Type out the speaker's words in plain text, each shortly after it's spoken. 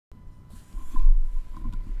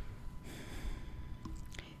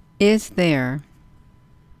Is there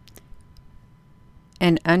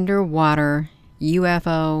an underwater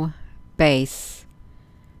UFO base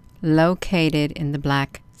located in the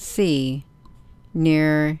Black Sea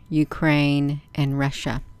near Ukraine and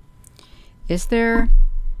Russia? Is there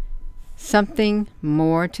something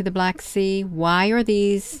more to the Black Sea? Why are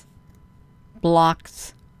these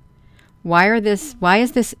blocks? Why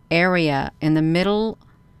is this area in the middle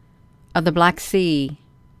of the Black Sea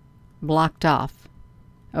blocked off?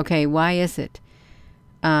 Okay, why is it?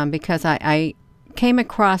 Because I came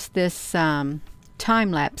across this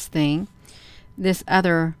time-lapse thing, this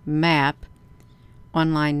other map,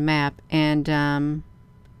 online map, and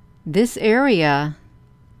this area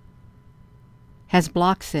has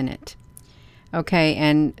blocks in it. Okay,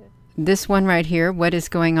 and this one right here, what is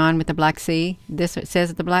going on with the Black Sea? This, it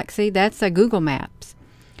says the Black Sea, that's a Google Maps.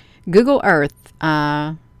 Google Earth.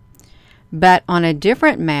 But on a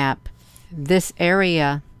different map, this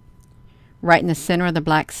area right in the center of the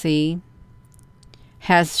Black Sea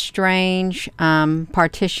has strange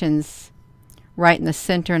partitions right in the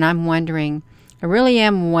center. And I'm wondering, I really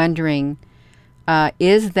am wondering,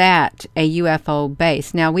 is that a UFO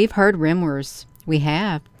base? Now, we've heard rumors. We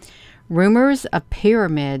have. Rumors of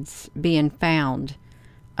pyramids being found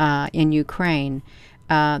in Ukraine.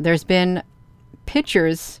 There's been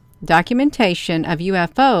pictures, documentation of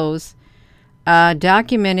UFOs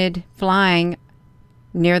documented flying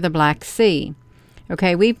near the Black Sea.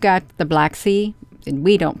 Okay, we've got the Black Sea.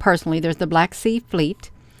 We don't personally. There's the Black Sea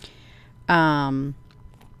Fleet. You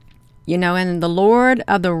know, in the Lord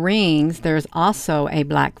of the Rings, there's also a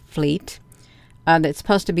Black Fleet that's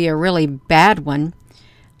supposed to be a really bad one.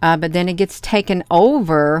 But then it gets taken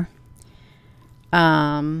over,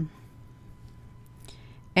 and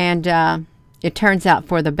it turns out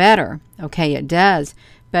for the better. Okay, it does.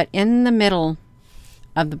 But in the middle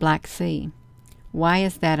of the Black Sea, why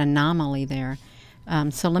is that anomaly there?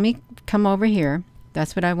 So let me come over here.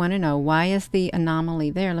 That's what I want to know. Why is the anomaly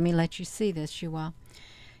there? Let me let you see this, you all.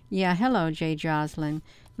 Yeah, hello, Jay Jocelyn.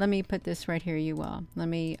 Let me put this right here, you all. Let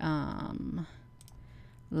me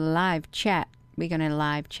live chat. We're going to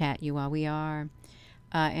live chat, you all. We are.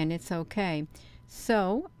 And it's okay.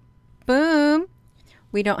 So, boom.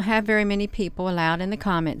 We don't have very many people allowed in the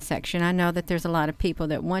comment section. I know that there's a lot of people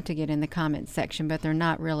that want to get in the comment section, but they're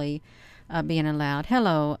not really being allowed.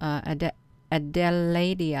 Hello, Adelaida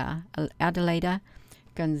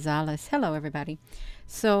Gonzalez. Hello, everybody.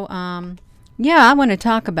 So, yeah, I want to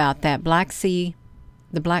talk about that Black Sea,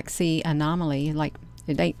 the Black Sea anomaly. Like,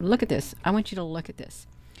 look at this. I want you to look at this.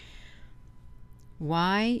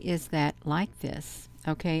 Why is that like this?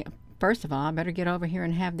 Okay, first of all, I better get over here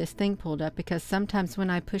and have this thing pulled up, because sometimes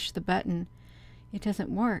when I push the button, it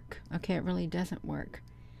doesn't work. Okay, it really doesn't work.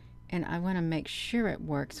 And I want to make sure it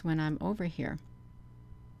works when I'm over here.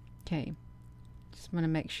 Okay, just want to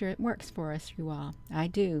make sure it works for us, you all. I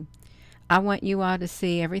do. I want you all to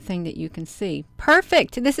see everything that you can see.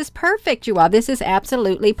 Perfect! This is perfect, you all. This is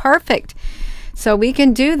absolutely perfect. So we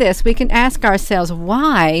can do this. We can ask ourselves,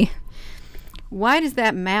 why? Why does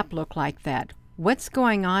that map look like that? What's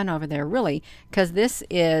going on over there, really? Because this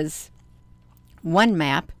is one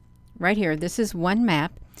map right here. This is one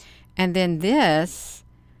map. And then this,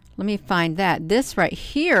 let me find that. This right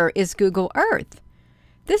here is Google Earth.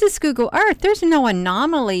 This is Google Earth. There's no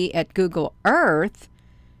anomaly at Google Earth.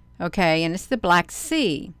 Okay, and it's the Black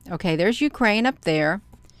Sea. Okay, there's Ukraine up there.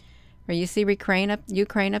 Or you see Ukraine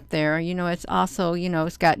up there. You know, it's also, you know,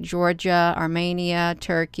 it's got Georgia, Armenia,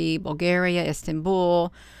 Turkey, Bulgaria,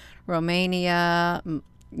 Istanbul, Romania.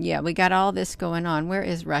 Yeah, we got all this going on. Where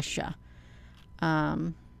is Russia?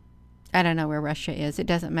 I don't know where Russia is. It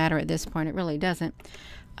doesn't matter at this point. It really doesn't.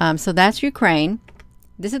 So that's Ukraine.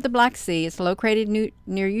 This is the Black Sea. It's located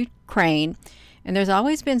near Ukraine. And there's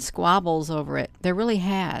always been squabbles over it. There really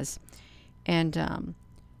has. And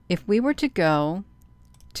if we were to go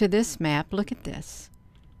to this map, look at this.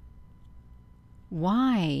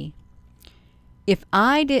 Why? If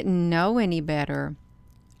I didn't know any better,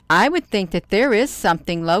 I would think that there is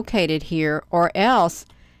something located here, or else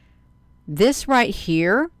this right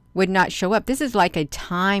here would not show up. This is like a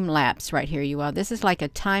time lapse right here, you all. This is like a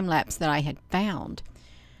time lapse that I had found,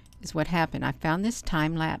 is what happened. I found this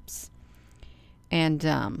time lapse.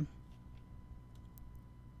 And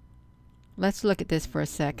let's look at this for a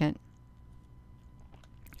second.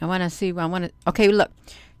 Okay, look,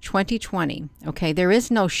 2020. Okay, there is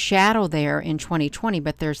no shadow there in 2020,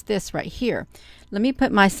 but there's this right here. Let me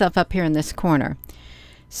put myself up here in this corner.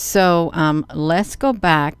 So let's go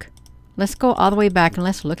back. Let's go all the way back and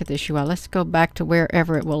let's look at this, you all. Let's go back to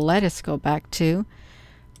wherever it will let us go back to.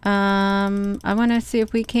 I want to see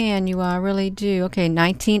if we can. You all really do. Okay,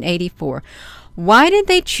 1984. Why did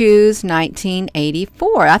they choose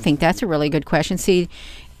 1984? I think that's a really good question. See,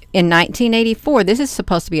 in 1984, this is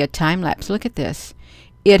supposed to be a time lapse. Look at this.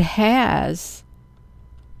 It has,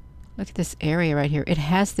 look at this area right here. It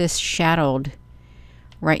has this shadowed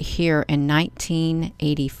right here in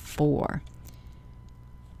 1984.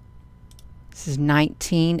 This is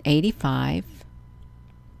 1985.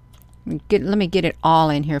 Let me get it all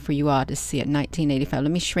in here for you all to see it. 1985.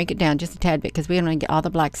 Let me shrink it down just a tad bit because we don't want to get all the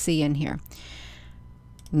Black Sea in here.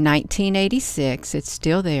 1986. It's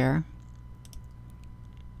still there.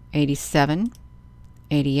 87.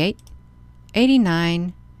 88.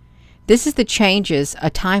 89. This is the changes, a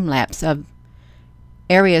time lapse of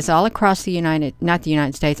areas all across the not the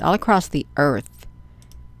United States, all across the earth.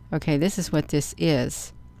 Okay, this is what this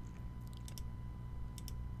is.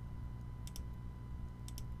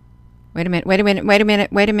 Wait a minute, wait a minute, wait a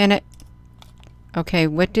minute, wait a minute. Okay,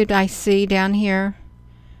 what did I see down here?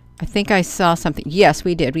 I think I saw something. Yes,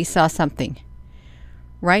 we did. We saw something.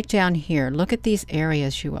 Right down here. Look at these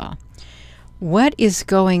areas, you all. What is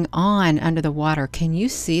going on under the water? Can you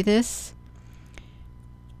see this?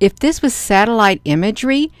 If this was satellite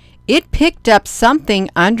imagery, it picked up something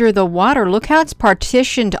under the water. Look how it's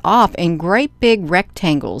partitioned off in great big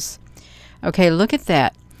rectangles. Okay, look at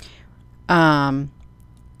that.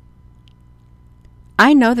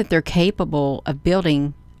 I know that they're capable of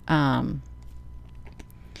building underwater.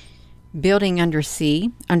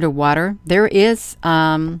 There is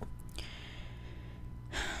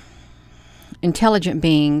intelligent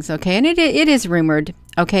beings, okay, and it is rumored.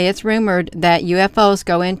 Okay, it's rumored that UFOs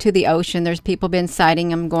go into the ocean. There's people been sighting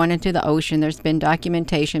them going into the ocean. There's been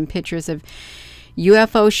documentation, pictures of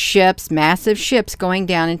UFO ships, massive ships going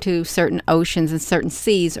down into certain oceans and certain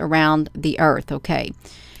seas around the earth, okay.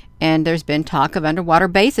 And there's been talk of underwater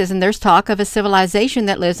bases, and there's talk of a civilization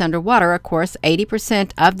that lives underwater. Of course,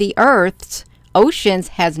 80% of the Earth's oceans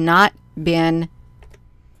has not been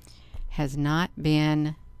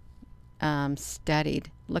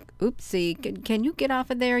studied. Look, oopsie. Can you get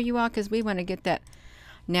off of there, you all? Because we want to get that.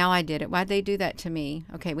 Now I did it. Why'd they do that to me?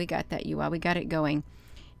 Okay, we got that, you all. We got it going.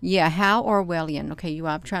 Yeah, how Orwellian. Okay, you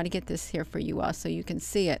all, I'm trying to get this here for you all so you can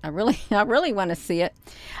see it. I really want to see it.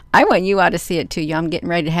 I want you all to see it too. You, I'm getting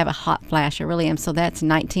ready to have a hot flash. I really am. So that's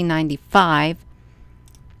 1995.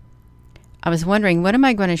 I was wondering, what am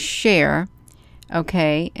I going to share?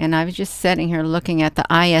 Okay, and I was just sitting here looking at the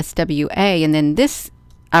ISWA, and then this,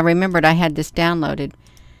 I remembered I had this downloaded.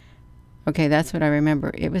 Okay, that's what I remember.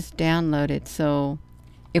 It was downloaded. So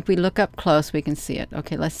if we look up close, we can see it.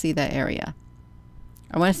 Okay, let's see that area.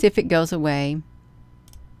 I want to see if it goes away.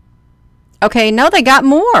 Okay, no, they got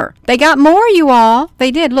more. They got more, you all.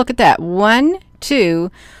 They did. Look at that. 1,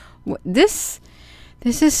 2. This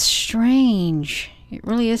is strange. It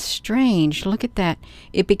really is strange. Look at that.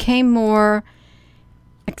 It became more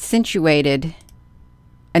accentuated,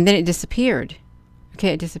 and then it disappeared. Okay,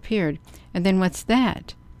 it disappeared. And then what's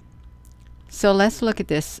that? So let's look at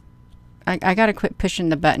this. I got to quit pushing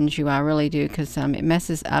the buttons, you all. I really do, because it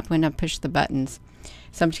messes up when I push the buttons.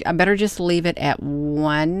 So I better just leave it at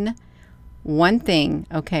one thing.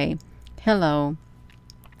 Okay. Hello.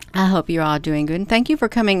 I hope you're all doing good. And thank you for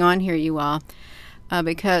coming on here, you all.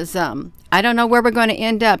 Because I don't know where we're going to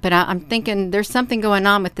end up. But I'm thinking there's something going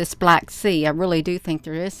on with this Black Sea. I really do think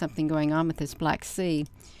there is something going on with this Black Sea.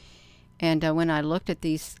 And when I looked at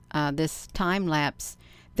these this time lapse,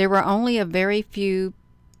 there was only a very few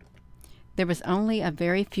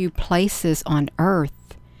places on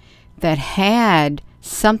Earth that had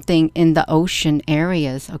something in the ocean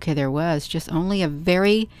areas. Okay, there was just only a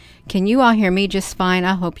very... Can you all hear me just fine?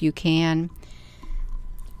 I hope you can.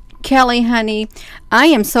 Kelly, honey, I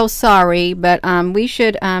am so sorry, but we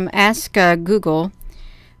should ask Google,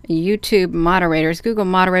 YouTube moderators, Google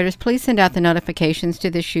moderators, please send out the notifications to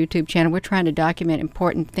this YouTube channel. We're trying to document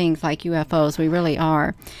important things like UFOs. We really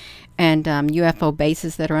are. And UFO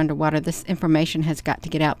bases that are underwater. This information has got to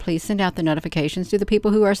get out. Please send out the notifications to the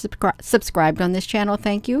people who are subscribed on this channel.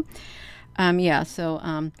 Thank you. Yeah,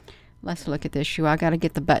 so let's look at this. I got to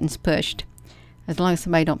get the buttons pushed. As long as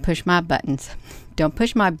somebody don't push my buttons. Don't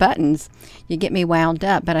push my buttons. You get me wound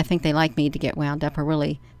up, but I think they like me to get wound up. I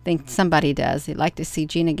really think somebody does. They like to see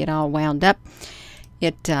Gina get all wound up.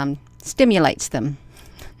 It stimulates them.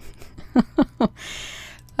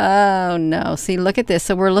 Oh, no. See, look at this.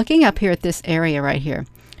 So we're looking up here at this area right here.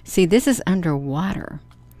 See, this is underwater.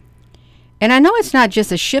 And I know it's not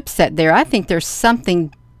just a ship set there. I think there's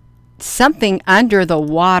something under the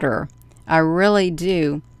water. I really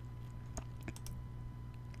do.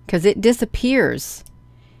 Because it disappears.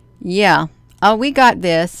 Yeah. Oh, we got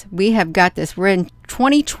this. We have got this. We're in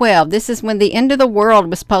 2012. This is when the end of the world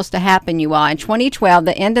was supposed to happen, you all. In 2012,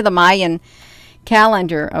 the end of the Mayan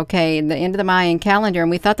calendar, okay, the end of the Mayan calendar,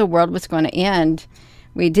 and we thought the world was going to end.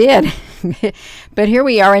 We did. But here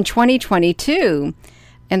we are in 2022,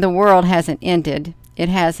 and the world hasn't ended. It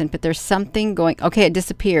hasn't, but there's something going. Okay, it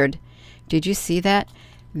disappeared. Did you see that?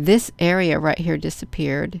 This area right here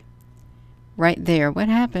disappeared. Right there. What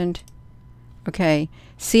happened? Okay.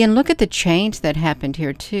 See, and look at the change that happened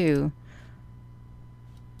here, too.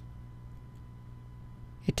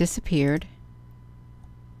 It disappeared.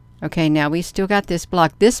 Okay, now we still got this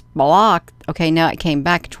block. This block, okay, now it came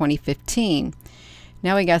back in 2015.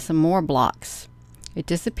 Now we got some more blocks. It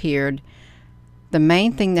disappeared. The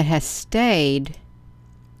main thing that has stayed,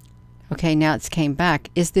 okay, now it's came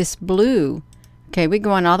back, is this blue. Okay, we're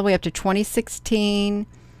going all the way up to 2016,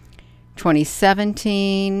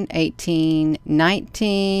 2017, 18,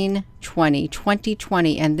 19, 20,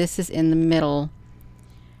 2020, and this is in the middle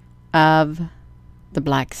of the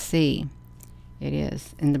Black Sea. It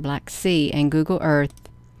is in the Black Sea, and Google Earth,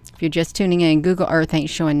 if you're just tuning in, Google Earth ain't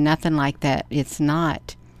showing nothing like that. It's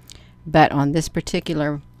not. But on this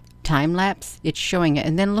particular time lapse, it's showing it.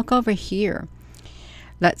 And then look over here.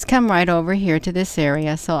 Let's come right over here to this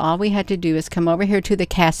area. So all we had to do is come over here to the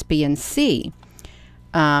Caspian Sea.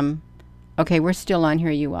 Okay, we're still on here,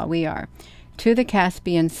 you all. We are. To the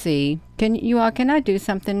Caspian Sea. Can I do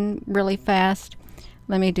something really fast?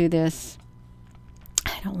 Let me do this.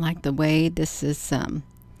 I don't like the way this is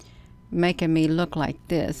making me look like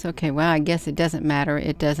this. Okay, well, I guess it doesn't matter.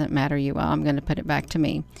 It doesn't matter, you all. I'm going to put it back to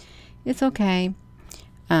me. It's okay.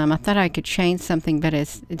 I thought I could change something, but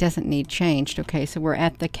it doesn't need changed. Okay, so we're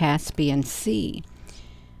at the Caspian Sea.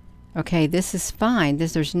 Okay, this is fine.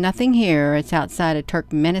 There's nothing here. It's outside of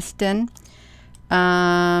Turkmenistan.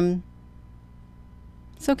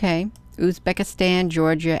 It's okay. Uzbekistan,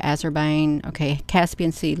 Georgia, Azerbaijan. Okay,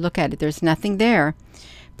 Caspian Sea. Look at it. There's nothing there.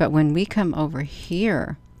 But when we come over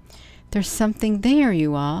here, there's something there,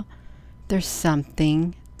 you all. There's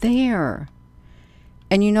something there.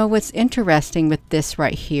 And you know what's interesting with this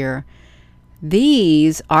right here?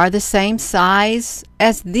 These are the same size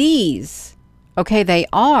as these. Okay, they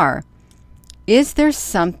are. Is there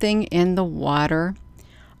something in the water?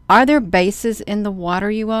 Are there bases in the water,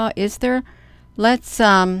 you all? Is there? Let's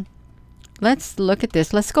look at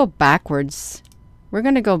this. Let's go backwards. We're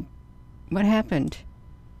going to go. What happened?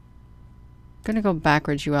 Going to go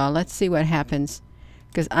backwards, you all. Let's see what happens.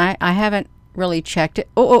 Because I haven't really checked it.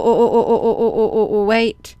 Oh,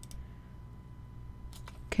 wait.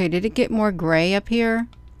 Okay, did it get more gray up here?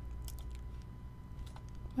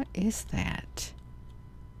 What is that?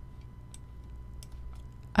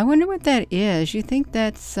 I wonder what that is. You think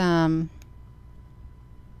that's, trying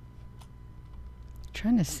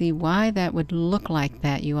to see why that would look like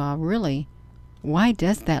that, you all. Really? Why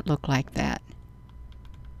does that look like that?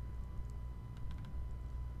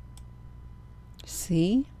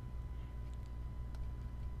 See?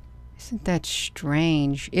 Isn't that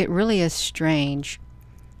strange? It really is strange.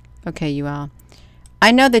 Okay, you all.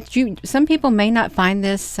 I know that some people may not find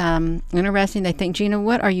this interesting. They think, Gina,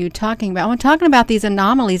 what are you talking about? I'm talking about these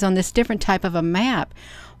anomalies on this different type of a map.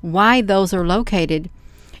 Why those are located.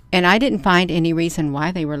 And I didn't find any reason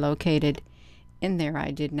why they were located in there.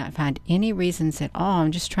 I did not find any reasons at all.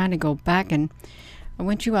 I'm just trying to go back, and I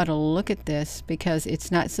want you all to look at this because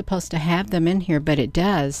it's not supposed to have them in here, but it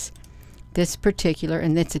does. This particular,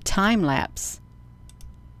 and it's a time lapse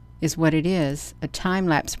is what it is. A time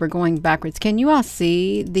lapse. We're going backwards. Can you all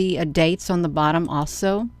see the dates on the bottom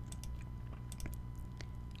also?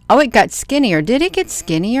 Oh, it got skinnier. Did it get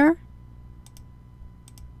skinnier?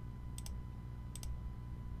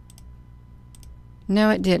 No,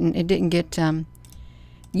 it didn't. It didn't get,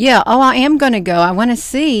 yeah. Oh, I am going to go. I want to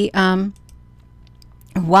see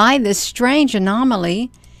why this strange anomaly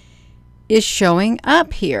is showing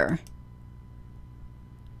up here.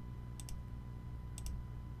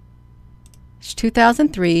 It's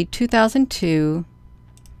 2003, 2002,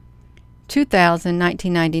 2000,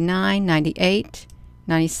 1999, 98,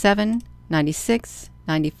 97, 96,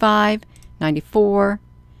 95, 94,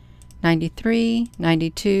 93,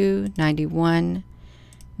 92, 91,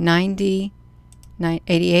 90,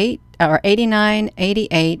 88, or 89,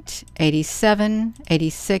 88, 87,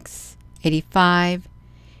 86, 85,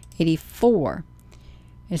 84.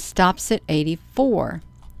 It stops at 84.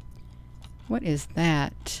 What is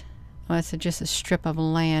that? Oh, it's just a strip of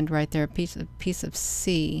land right there, a piece of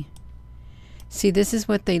sea. See, this is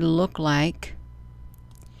what they look like.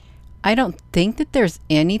 I don't think that there's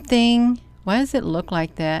anything. Why does it look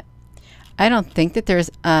like that? I don't think that there's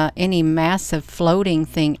any massive floating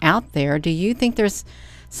thing out there. Do you think there's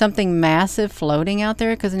something massive floating out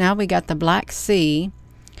there? Because now we got the Black Sea,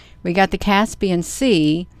 we got the Caspian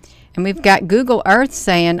Sea, and we've got Google Earth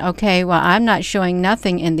saying, okay, well, I'm not showing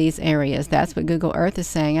nothing in these areas. That's what Google Earth is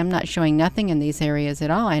saying. I'm not showing nothing in these areas at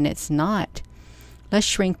all, and it's not. Let's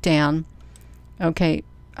shrink down. Okay.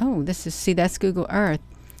 Oh, this is, see, that's Google Earth.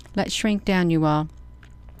 Let's shrink down, you all.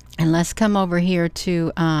 And let's come over here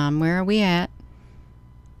to, where are we at?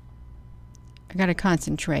 I got to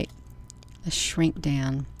concentrate. Let's shrink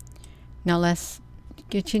down. Now let's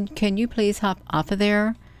get you, can you please hop off of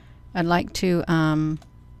there? I'd like to go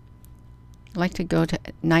to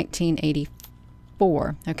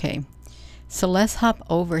 1984. Okay. So let's hop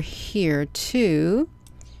over here to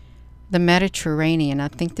the Mediterranean. I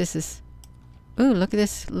think this is, ooh, look at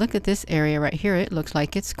this. Look at this area right here. It looks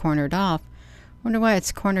like it's cornered off. Wonder why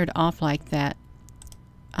it's cornered off like that.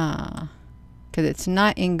 Because it's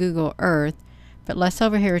not in Google Earth. But let's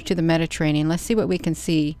over here to the Mediterranean. Let's see what we can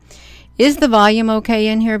see. Is the volume okay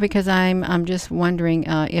in here? Because I'm just wondering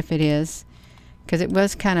if it is. Because it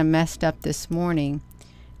was kind of messed up this morning.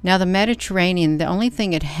 Now the Mediterranean, the only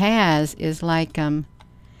thing it has is like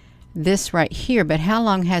this right here. But how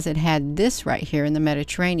long has it had this right here in the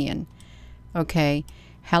Mediterranean? Okay.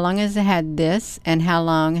 How long has it had this, and how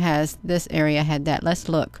long has this area had that? Let's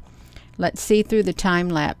look. Let's see through the time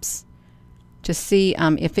lapse to see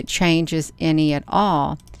if it changes any at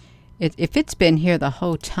all. If it's been here the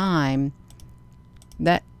whole time,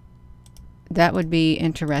 that would be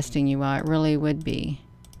interesting, you all. It really would be.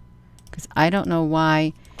 Because I don't know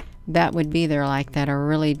why that would be there like that. I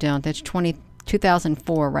really don't. That's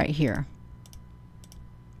 2004 right here.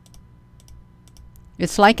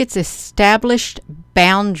 It's like it's established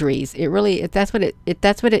boundaries. It really, that's what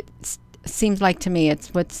it seems like to me.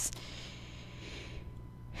 It's what's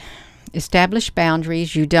established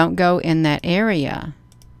boundaries. You don't go in that area.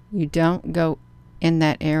 You don't go in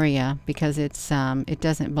that area because it's it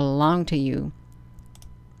doesn't belong to you.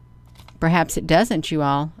 Perhaps it doesn't, you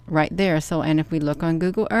all, right there. So, and if we look on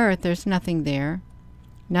Google Earth, there's nothing there.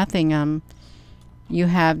 Nothing. You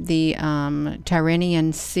have the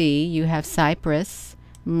Tyrrhenian Sea. You have Cyprus,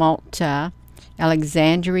 Malta,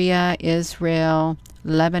 Alexandria, Israel,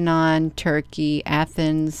 Lebanon, Turkey,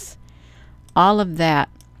 Athens. All of that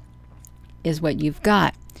is what you've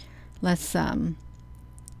got. Let's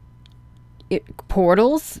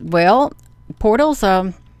portals. Well, portals.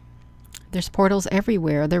 There's portals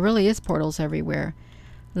everywhere. There really is portals everywhere.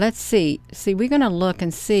 Let's see. See, we're going to look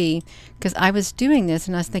and see, because I was doing this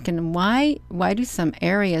and I was thinking, why do some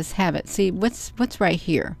areas have it? See, what's right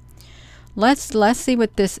here? Let's see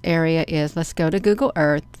what this area is. Let's go to Google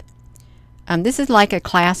Earth. This is like a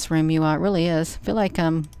classroom, you all. It really is. I feel like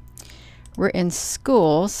we're in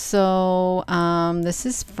school. So this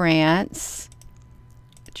is France.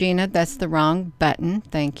 Gina, that's the wrong button.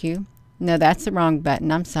 Thank you. No, that's the wrong button.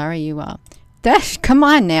 I'm sorry, you all. Come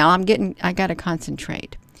on now. I got to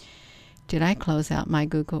concentrate. Did I close out my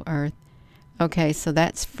Google Earth? Okay, so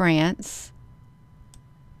that's France.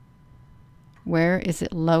 Where is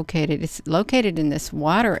it located? It's located in this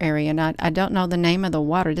water area, and I don't know the name of the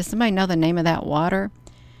water. Does somebody know the name of that water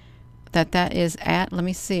that is at? Let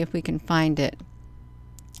me see if we can find it.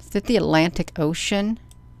 Is it the Atlantic Ocean?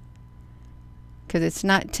 Because it's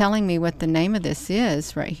not telling me what the name of this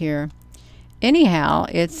is right here. Anyhow,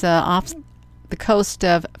 it's off the coast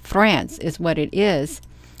of France is what it is.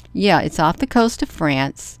 Yeah, it's off the coast of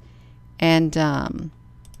France. And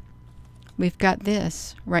we've got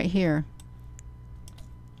this right here.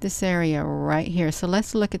 This area right here. So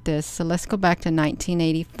let's look at this. So let's go back to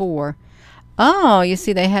 1984. Oh, you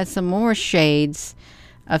see they had some more shades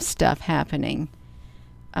of stuff happening.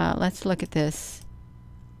 Let's look at this.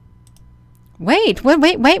 Wait. What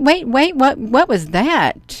was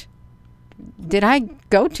that? Did I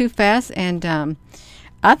go too fast? And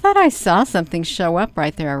I thought I saw something show up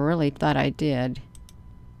right there. I really thought I did.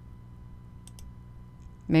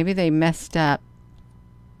 Maybe they messed up.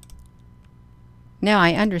 Now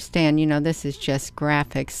I understand, you know, this is just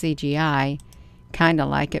graphic CGI, kind of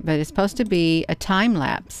like it, but it's supposed to be a time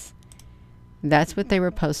lapse. That's what they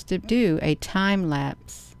were supposed to do, a time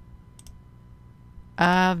lapse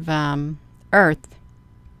of Earth.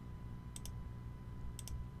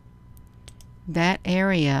 That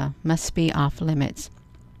area must be off limits.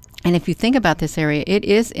 And if you think about this area, it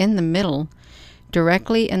is in the middle,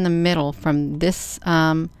 directly in the middle from this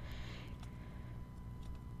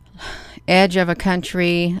edge of a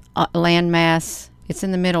country, landmass. It's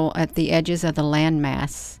in the middle at the edges of the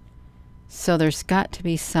landmass. So there's got to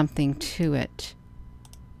be something to it.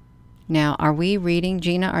 Now, are we reading,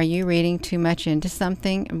 Gina, are you reading too much into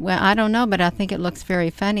something? Well, I don't know, but I think it looks very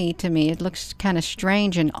funny to me. It looks kind of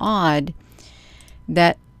strange and odd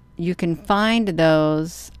that you can find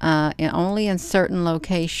those only in certain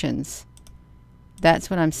locations. That's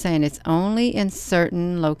what I'm saying. It's only in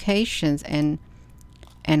certain locations, and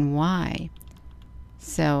why?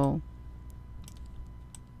 So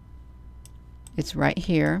it's right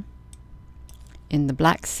here in the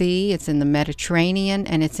Black Sea, it's in the Mediterranean,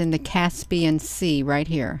 and it's in the Caspian Sea right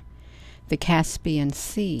here. The Caspian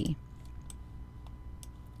Sea.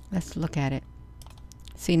 Let's look at it.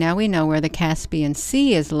 See, now we know where the Caspian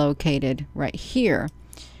Sea is located, right here.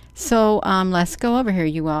 So let's go over here,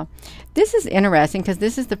 you all. This is interesting because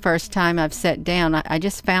this is the first time I've sat down. I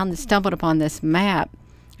just stumbled upon this map.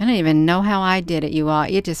 I don't even know how I did it, you all.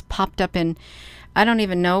 It just popped up in, I don't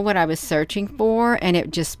even know what I was searching for, and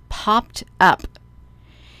it just popped up.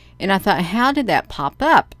 And I thought, how did that pop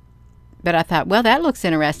up? But I thought, well, that looks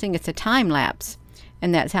interesting. It's a time lapse.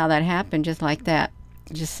 And that's how that happened, just like that.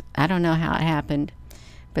 Just, I don't know how it happened,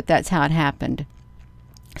 but that's how it happened.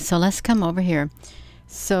 So let's come over here.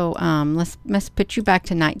 So let's put you back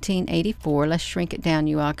to 1984. Let's shrink it down,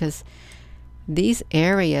 you all, because these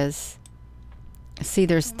areas, see,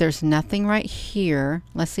 there's nothing right here.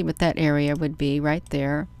 Let's see what that area would be right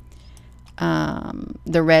there.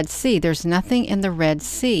 The Red Sea. There's nothing in the Red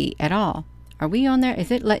Sea at all. Are we on there? Is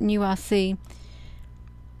it letting you all see?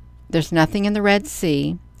 There's nothing in the Red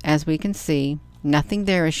Sea, as we can see. Nothing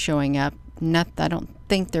there is showing up. I don't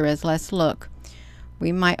think there is. Let's look.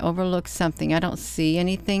 We might overlook something. I don't see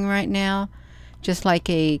anything right now. Just like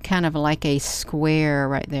a kind of like a square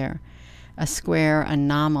right there. A square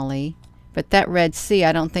anomaly. But that Red Sea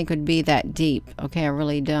I don't think would be that deep. Okay, I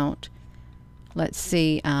really don't. Let's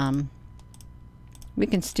see. We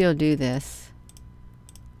can still do this.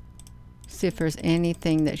 See if there's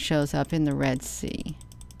anything that shows up in the Red Sea.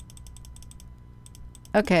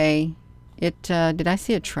 Okay. Did I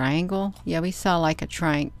see a triangle? Yeah, we saw like a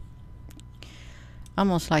triangle.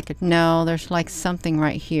 Almost like a, no, there's like something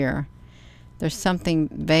right here. There's something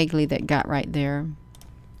vaguely that got right there.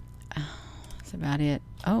 That's about it.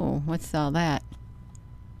 Oh, what's all that?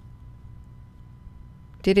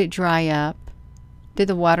 Did it dry up? Did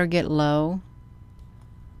the water get low?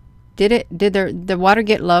 Did the water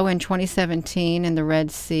get low in 2017 in the Red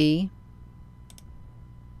Sea?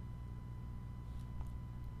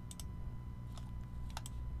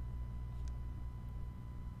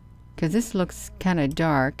 Because this looks kind of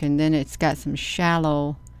dark, and then it's got some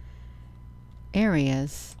shallow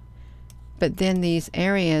areas. But then these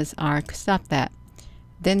areas are, stop that.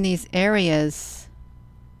 Then these areas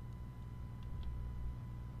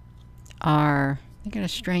are, they got a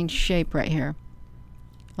strange shape right here.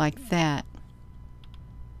 Like that.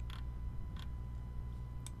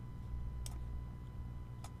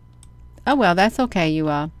 Oh, well, that's okay, you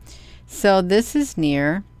all. So this is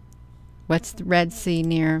near. What's the Red Sea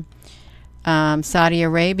near? Saudi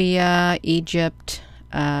Arabia, Egypt,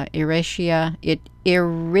 Eritrea,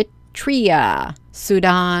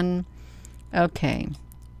 Sudan. Okay.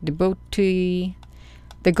 Djibouti.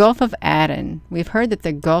 The Gulf of Aden. We've heard that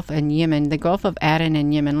the Gulf and Yemen, the Gulf of Aden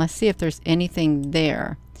and Yemen. Let's see if there's anything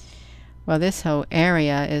there. Well, this whole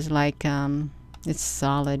area is like, it's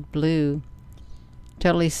solid blue.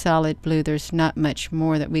 Totally solid blue. There's not much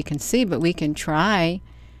more that we can see, but we can try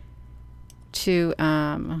to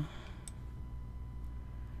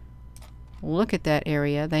look at that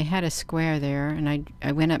area. They had a square there, and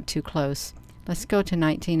I went up too close. Let's go to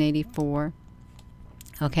 1984.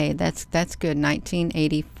 Okay, that's good.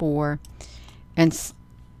 1984. And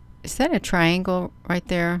is that a triangle right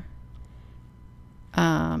there?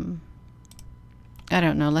 I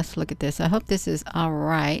don't know. Let's look at this. I hope this is all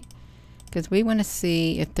right, because we want to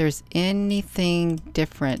see if there's anything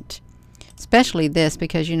different. Especially this,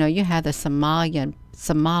 because you know you have the Somalian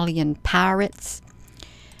pirates,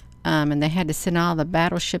 and they had to send all the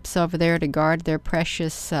battleships over there to guard their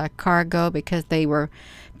precious cargo, because the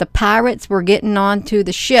pirates were getting onto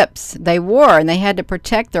the ships. They were, and they had to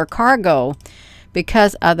protect their cargo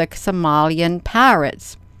because of the Somalian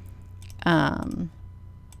pirates.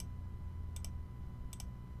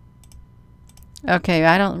 Okay,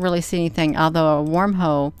 I don't really see anything, although a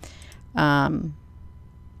wormhole, a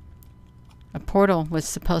portal was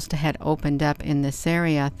supposed to have opened up in this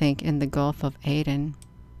area, I think, in the Gulf of Aden.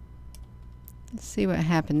 Let's see what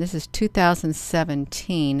happened. This is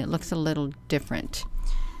 2017. It looks a little different.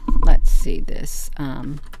 Let's see this.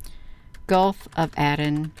 Gulf of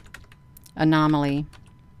Aden anomaly.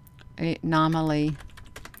 Anomaly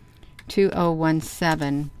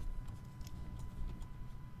 2017.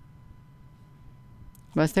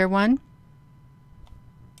 Was there one?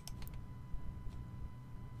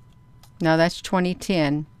 No, that's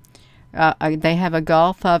 2010. They have a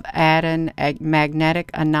Gulf of Aden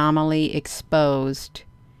magnetic anomaly exposed.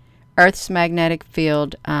 Earth's magnetic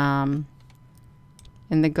field in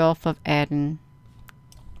the Gulf of Aden.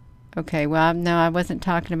 Okay, well, no, I wasn't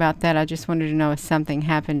talking about that. I just wanted to know if something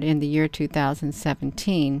happened in the year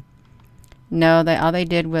 2017. No, all they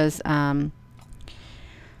did was,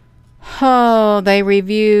 they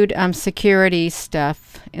reviewed security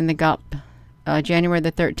stuff in the Gulf. January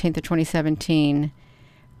the 13th of 2017.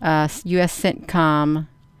 U.S. CENTCOM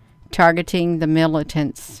targeting the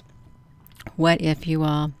militants. What if you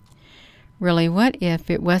all? Really, what if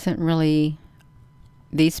it wasn't really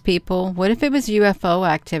these people? What if it was UFO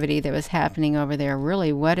activity that was happening over there?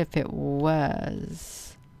 Really, what if it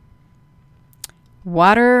was?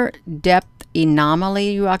 Water depth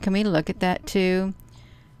anomaly. You all, can we look at that too?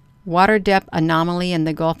 Water depth anomaly in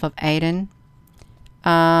the Gulf of Aden.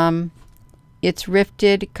 It's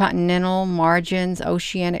rifted continental margins,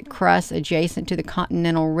 oceanic crust adjacent to the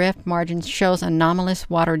continental rift margins shows anomalous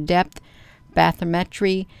water depth,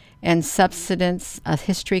 bathymetry, and subsidence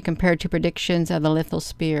history compared to predictions of the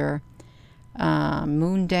lithosphere.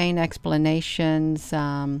 Mundane explanations,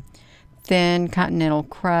 thin continental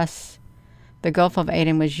crust. The Gulf of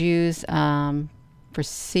Aden was used for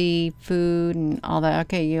seafood and all that.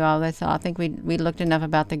 Okay, you all, that's all. I think we looked enough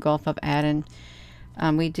about the Gulf of Aden.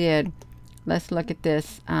 We did. Let's look at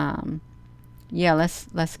this. Yeah,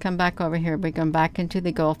 let's come back over here. We're going back into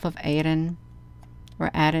the Gulf of Aden,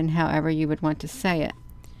 or Aden, however you would want to say it.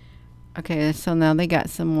 Okay, so now they got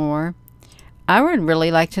some more. I would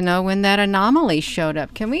really like to know when that anomaly showed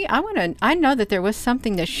up. Can we? I know that there was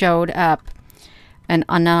something that showed up, an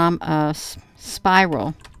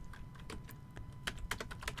spiral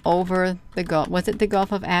over the Gulf. Was it the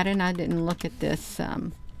Gulf of Aden? I didn't look at this.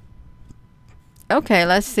 Okay,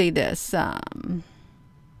 let's see this.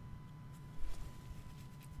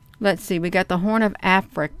 Let's see. We got the Horn of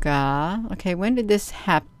Africa. Okay, when did this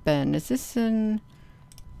happen? Is this in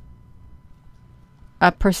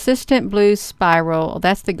a persistent blue spiral?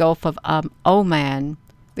 That's the Gulf of Oman.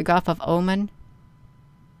 The Gulf of Oman.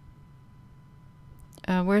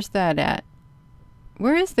 Where's that at?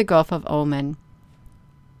 Where is the Gulf of Oman?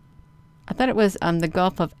 I thought it was the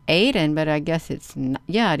Gulf of Aden, but I guess it's not.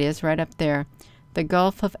 Yeah, it is right up there. The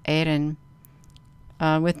Gulf of Aden,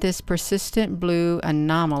 with this persistent blue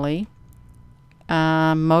anomaly.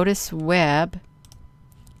 Modus Webb.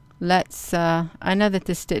 Let's, I know that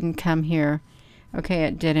this didn't come here. Okay,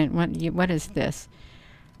 it didn't. What is this?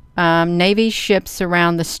 Navy ships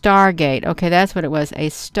around the Stargate. Okay, that's what it was. A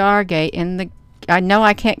Stargate in the, I know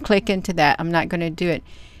I can't click into that. I'm not going to do it.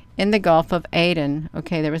 In the Gulf of Aden.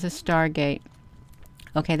 Okay, there was a Stargate.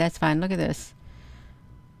 Okay, that's fine. Look at this.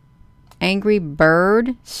 Angry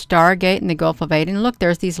Bird, Stargate in the Gulf of Aden. Look,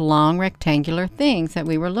 there's these long rectangular things that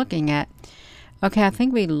we were looking at. Okay, I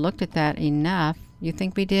think we looked at that enough. You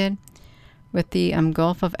think we did? With the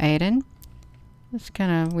Gulf of Aden. It's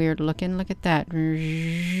kind of weird looking. Look at that.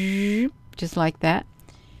 Just like that.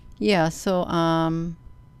 Yeah, so,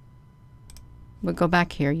 we'll go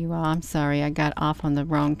back here, you all. I'm sorry, I got off on the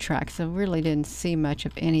wrong track. So really didn't see much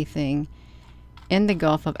of anything in the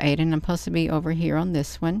Gulf of Aden. I'm supposed to be over here on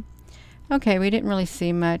this one. Okay, we didn't really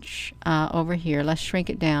see much over here. Let's shrink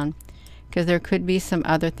it down because there could be some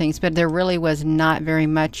other things, but there really was not very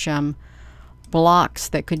much blocks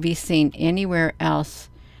that could be seen anywhere else.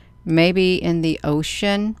 Maybe in the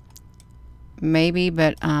ocean, maybe,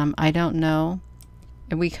 but I don't know.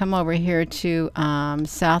 If we come over here to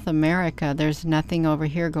South America, there's nothing over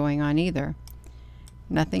here going on either.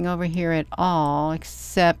 Nothing over here at all,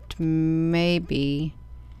 except maybe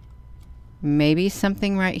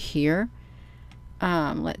something right here.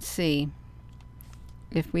 Let's see.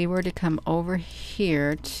 If we were to come over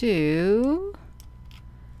here to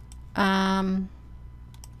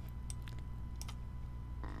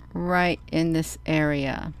right in this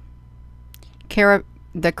area.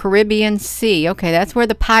 The Caribbean Sea. Okay, that's where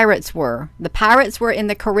the pirates were. The pirates were in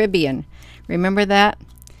the Caribbean. Remember that?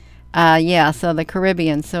 Yeah, so the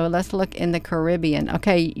Caribbean. So let's look in the Caribbean.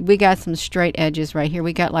 Okay, we got some straight edges right here.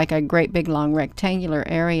 We got like a great big long rectangular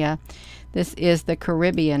area. This is the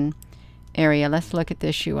Caribbean area. Let's look at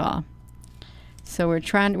this, you all. So we're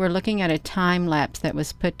looking at a time lapse that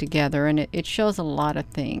was put together, and it shows a lot of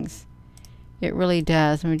things. It really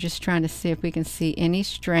does. And we're just trying to see if we can see any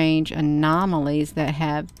strange anomalies that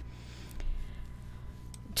have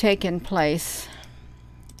taken place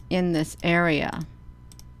in this area.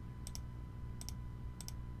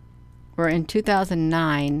 We're in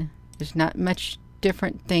 2009. There's not much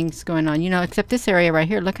different things going on. You know, except this area right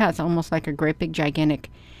here. Look how it's almost like a great big gigantic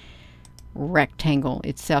rectangle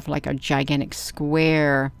itself, like a gigantic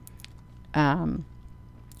square.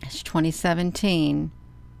 It's 2017,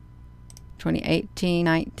 2018,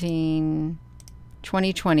 19,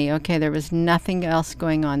 2020. Okay, there was nothing else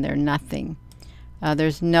going on there. Nothing.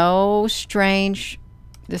 There's no strange.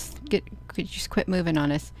 Could you just quit moving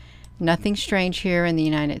on us? Nothing strange here in the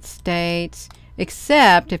United States,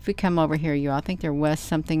 except if we come over here, you all. I think there was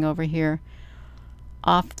something over here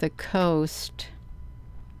off the coast.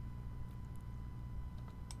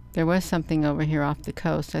 There was something over here off the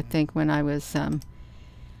coast, I think, when I was in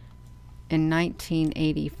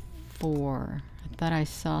 1984. I thought I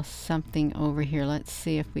saw something over here. Let's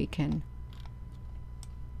see if we can,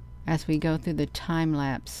 as we go through the time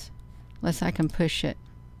lapse, unless I can push it.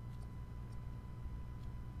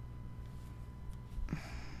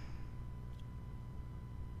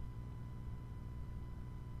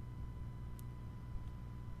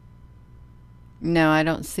 No, I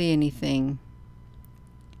don't see anything.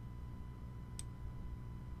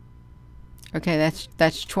 Okay, that's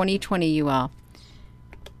 2020, you all.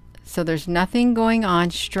 So there's nothing going on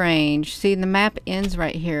strange. See, the map ends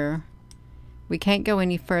right here. We can't go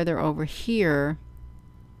any further over here.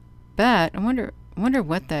 But I wonder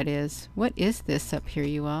what that is. What is this up here,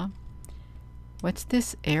 you all? What's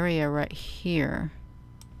this area right here?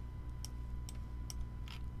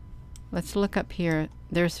 Let's look up here.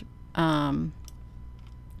 There's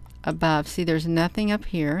above. See, there's nothing up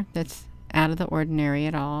here that's out of the ordinary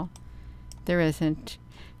at all. There isn't.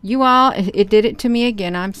 You all, it did it to me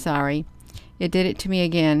again. I'm sorry. It did it to me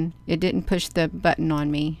again. It didn't push the button on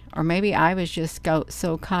me. Or maybe I was just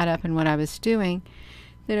so caught up in what I was doing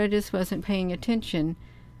that I just wasn't paying attention.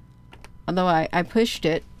 Although I pushed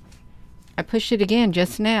it. I pushed it again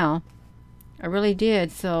just now. I really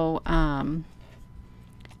did. So,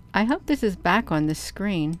 I hope this is back on the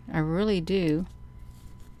screen. I really do.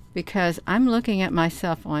 Because I'm looking at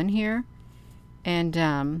myself on here.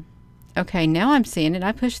 And, okay, now I'm seeing it.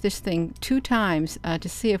 I pushed this thing 2 times to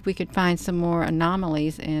see if we could find some more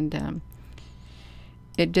anomalies, and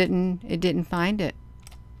it didn't find it.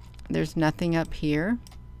 There's nothing up here.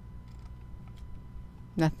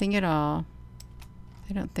 Nothing at all.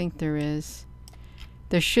 I don't think there is.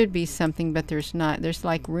 There should be something, but there's not. There's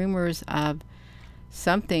like rumors of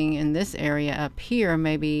something in this area up here.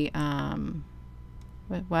 Maybe,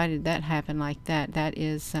 why did that happen like that? That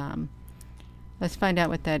is, let's find out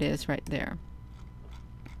what that is right there.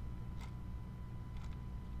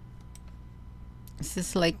 Is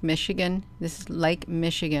this Lake Michigan? This is Lake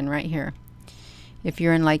Michigan right here. If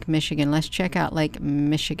you're in Lake Michigan, let's check out Lake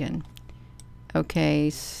Michigan. Okay,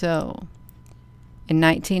 so in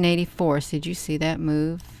 1984, did you see that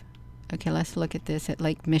move? Okay, let's look at this at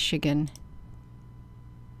Lake Michigan.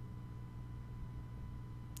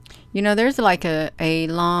 You know, there's like a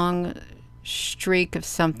long streak of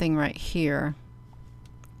something right here.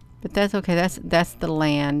 But that's okay. That's the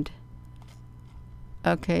land.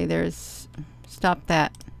 Okay, there's... Stop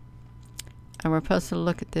that. And we're supposed to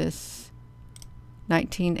look at this.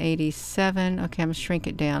 1987. Okay, I'm going to shrink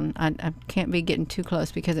it down. I can't be getting too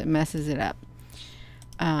close because it messes it up.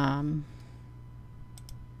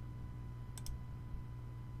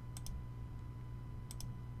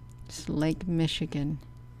 It's Lake Michigan.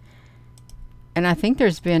 And I think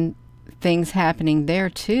there's been things happening there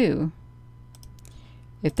too.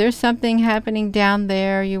 If there's something happening down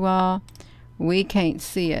there, you all, we can't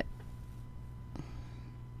see it.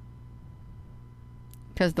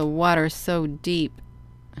 Because the water's so deep.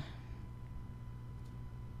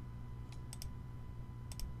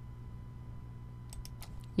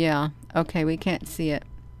 Yeah, okay, we can't see it.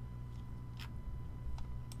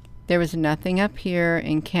 There was nothing up here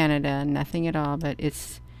in Canada, nothing at all, but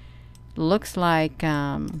it's looks like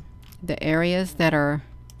the areas that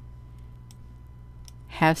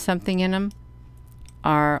have something in them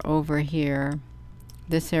are over here.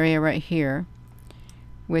 This area right here,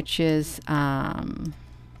 which is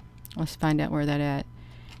let's find out where that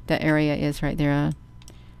area is right there.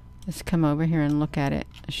 Let's come over here and look at it.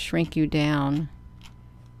 Shrink you down.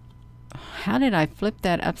 How did I flip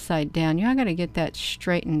that upside down? I gotta get that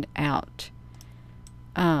straightened out.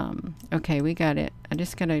 Okay, we got it. I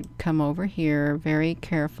just gotta come over here very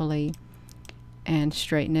carefully and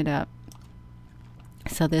straighten it up.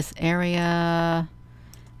 So this area,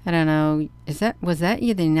 I don't know, was that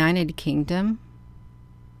the United Kingdom?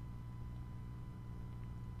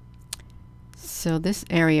 So this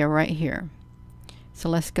area right here. So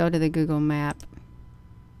let's go to the Google map.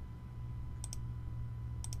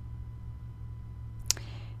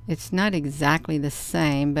 It's not exactly the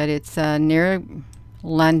same, but it's near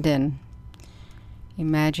London.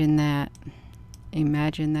 Imagine that.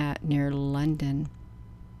 Imagine that, near London.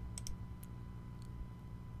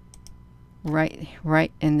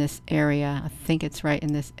 Right in this area. I think it's right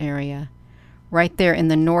in this area. Right there in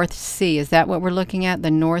the North Sea. Is that what we're looking at?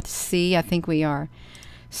 The North Sea? I think we are.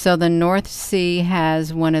 So the North Sea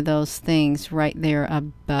has one of those things right there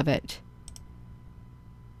above it.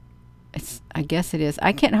 I guess it is.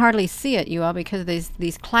 I can't hardly see it, you all, because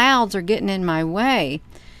these clouds are getting in my way.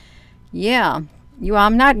 Yeah. You all,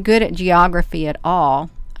 I'm not good at geography at all.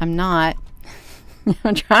 I'm not.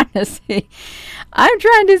 I'm trying to see. I'm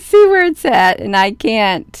trying to see where it's at, and I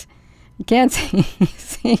can't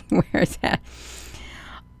see where it's at.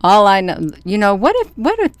 All I know, you know, what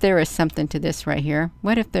if there is something to this right here?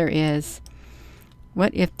 What if there is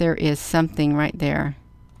something right there?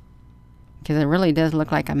 Because it really does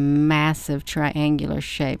look like a massive triangular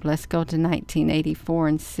shape. Let's go to 1984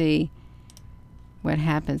 and see what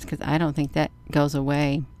happens, because I don't think that goes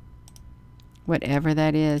away. Whatever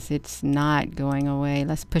that is, it's not going away.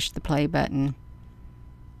 Let's push the play button.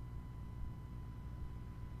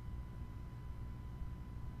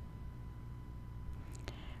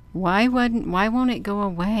 Why won't it go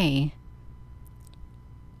away?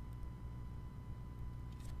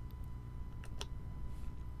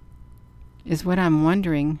 Is what I'm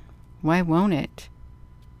wondering. Why won't it?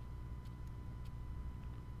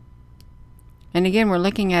 And again, we're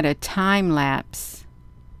looking at a time lapse.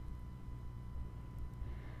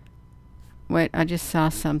 Wait, I just saw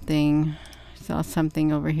something. Saw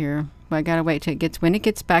something over here. Well, I gotta wait till it gets. When it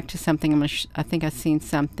gets back to something, I think I've seen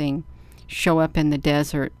something show up in the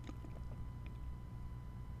desert.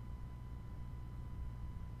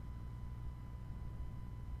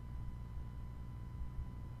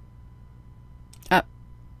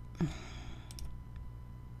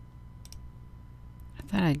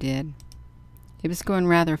 I thought I did. It was going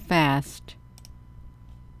rather fast.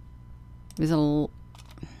 It was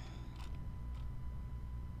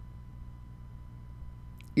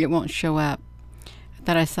it won't show up. I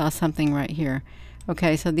thought I saw something right here.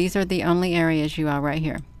 Okay, so these are the only areas you are right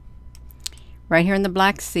here. Right here in the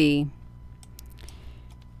Black Sea.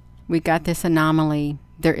 We got this anomaly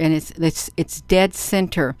there, and it's dead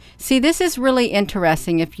center. See, this is really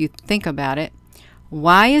interesting if you think about it.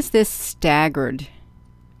 Why is this staggered?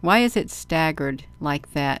 Why is it staggered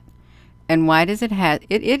like that? And why does it have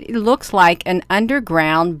it looks like an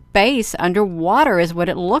underground base underwater is what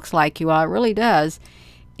it looks like, you all. It really does.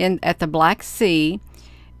 At the Black Sea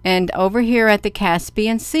and over here at the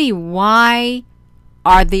Caspian Sea. Why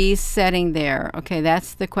are these setting there? Okay,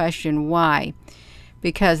 that's the question. Why?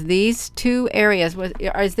 Because these two areas,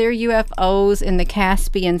 is there UFOs in the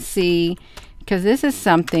Caspian Sea? Because this is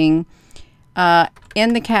something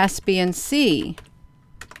in the Caspian Sea.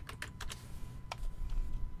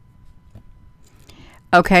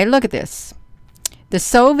 Okay, look at this. The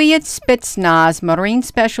Soviet Spetsnaz Marine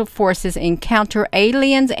Special Forces encounter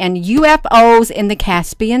aliens and UFOs in the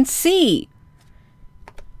Caspian Sea.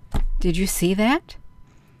 Did you see that?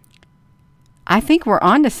 I think we're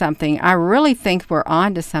on to something. I really think we're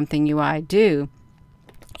on to something, I do.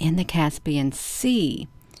 In the Caspian Sea.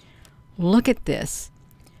 Look at this.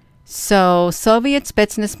 So, Soviet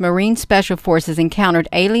Spetsnaz Marine Special Forces encountered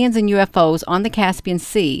aliens and UFOs on the Caspian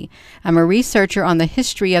Sea. I'm a researcher on the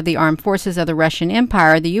history of the armed forces of the Russian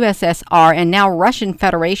Empire, the USSR, and now Russian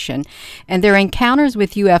Federation, and their encounters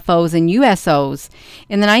with UFOs and USOs.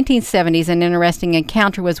 In the 1970s, an interesting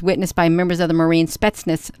encounter was witnessed by members of the Marine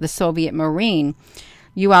Spetsnaz, the Soviet Marine.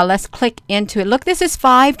 Let's click into it. Look, this is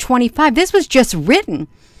 525. This was just written.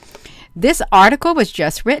 This article was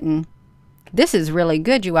just written. This is really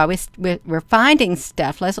good, you all. We're finding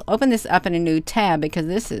stuff. Let's open this up in a new tab because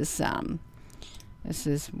this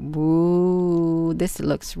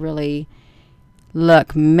looks really,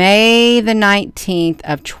 look, May the 19th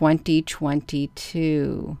of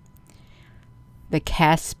 2022. The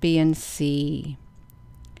Caspian Sea.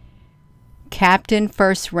 Captain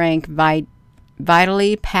First Rank Vitaly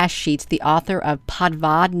Pashits, the author of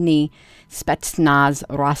Podvodny Spetsnaz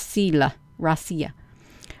Rossiya,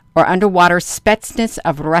 or Underwater Spetsnaz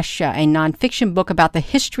of Russia, a nonfiction book about the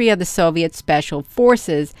history of the Soviet Special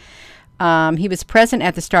Forces. He was present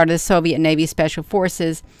at the start of the Soviet Navy Special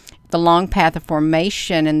Forces, the long path of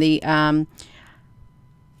formation, and they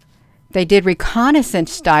did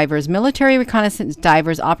reconnaissance divers. Military reconnaissance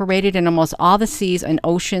divers operated in almost all the seas and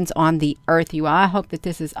oceans on the earth. I hope that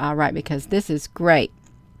this is all right because this is great.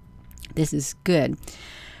 This is good.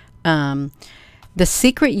 The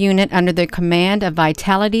secret unit under the command of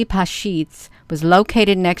Vitaly Pashits was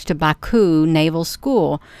located next to Baku Naval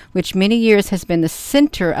School, which many years has been the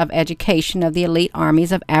center of education of the elite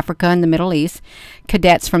armies of Africa and the Middle East.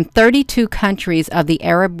 Cadets from 32 countries of the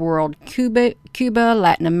Arab world, Cuba,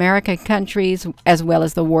 Latin American countries, as well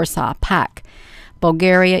as the Warsaw Pact,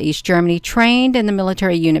 Bulgaria, East Germany, trained in the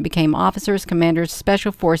military unit, became officers, commanders,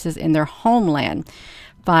 special forces in their homeland.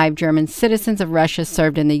 5 German citizens of Russia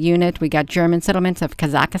served in the unit. We got German settlements of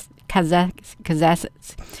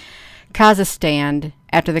Kazakhstan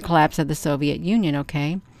after the collapse of the Soviet Union,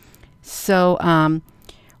 okay? So,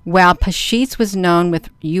 while Pashits was known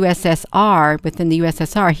with within the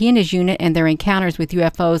USSR, he and his unit and their encounters with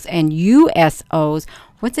UFOs and USOs,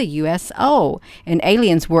 what's a USO? And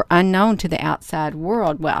aliens were unknown to the outside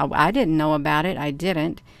world. Well, I didn't know about it. I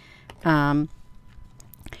didn't.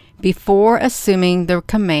 Before assuming the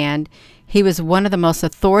command, he was one of the most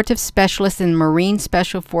authoritative specialists in Marine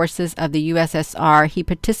Special Forces of the USSR. He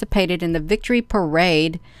participated in the Victory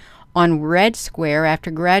Parade on Red Square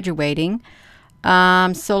after graduating.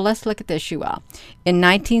 So let's look at this, you all. In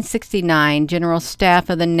 1969, General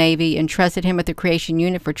Staff of the Navy entrusted him with the creation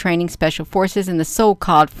unit for training special forces in the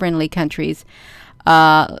so-called friendly countries,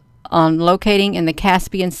 on locating in the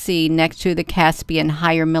Caspian Sea next to the Caspian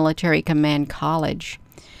Higher Military Command College.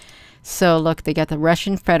 So look, they got the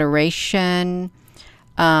Russian Federation.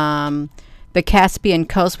 The Caspian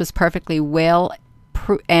coast was perfectly well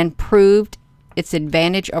and proved its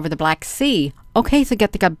advantage over the Black Sea. Okay, so they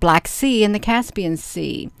got Black Sea and the Caspian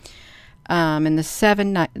Sea. In the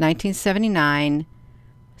 1979,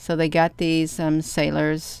 so they got these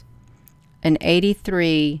sailors. In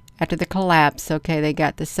 83, after the collapse, okay, they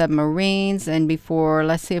got the submarines. And before,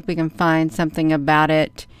 let's see if we can find something about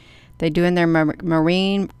it. They're doing their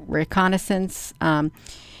marine reconnaissance.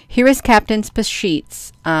 Here is Captain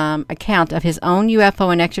Pashit's account of his own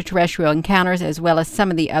UFO and extraterrestrial encounters, as well as some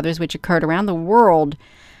of the others which occurred around the world.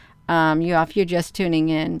 If you're just tuning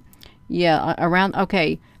in. Yeah,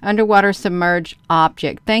 okay, underwater submerged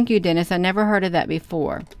object. Thank you, Dennis. I never heard of that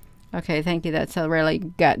before. Okay, thank you. That's a really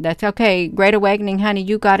good. That's okay. Great Awakening, honey,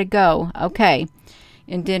 you got to go. Okay,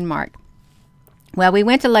 in Denmark. Well, we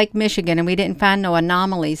went to Lake Michigan and we didn't find no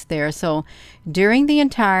anomalies there. So during the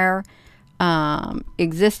entire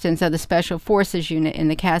existence of the Special Forces Unit in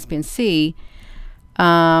the Caspian Sea,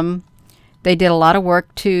 they did a lot of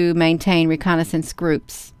work to maintain reconnaissance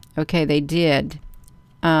groups. Okay, they did.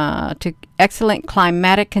 To excellent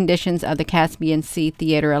climatic conditions of the Caspian Sea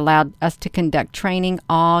theater allowed us to conduct training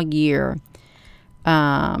all year.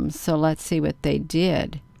 So let's see what they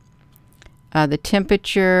did. The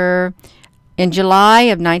temperature... In July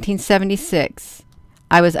of 1976,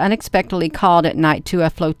 I was unexpectedly called at night to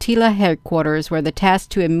a flotilla headquarters where the task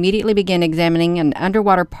to immediately begin examining an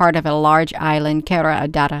underwater part of a large island, Kara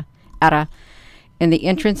Adara, in the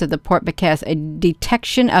entrance of the Port Bacchus, a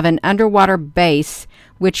detection of an underwater base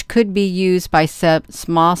which could be used by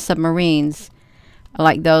small submarines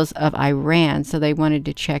like those of Iran. So they wanted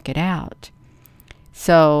to check it out.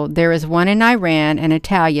 So there is one in Iran, an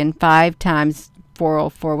Italian, 5 times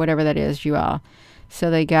 404, whatever that is, you all.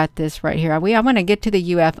 So they got this right here. I want to get to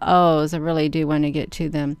the UFOs. I really do want to get to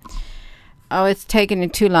them. Oh, it's taking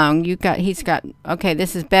too long. He's got. Okay,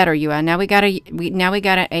 this is better, you all. Now we got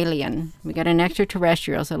an alien. We got an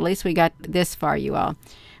extraterrestrial. So at least we got this far, you all.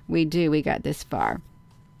 We got this far.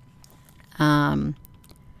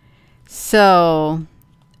 So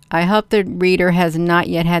I hope the reader has not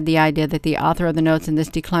yet had the idea that the author of the notes in this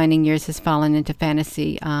declining years has fallen into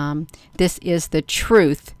fantasy. This is the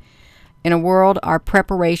truth. In a world, our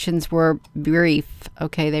preparations were brief.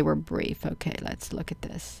 Okay, they were brief. Okay, let's look at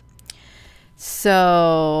this.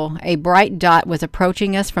 So, a bright dot was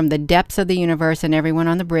approaching us from the depths of the universe, and everyone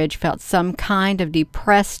on the bridge felt some kind of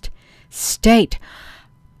depressed state.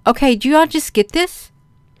 Okay, do you all just get this?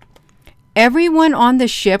 Everyone on the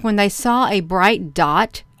ship, when they saw a bright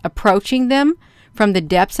dot approaching them from the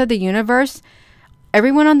depths of the universe,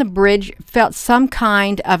 everyone on the bridge felt some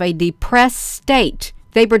kind of a depressed state.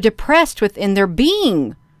 They were depressed within their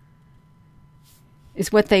being,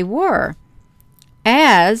 is what they were,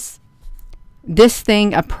 as this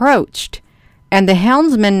thing approached. And the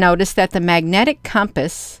helmsman noticed that the magnetic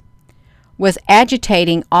compass was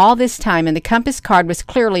agitating all this time, and the compass card was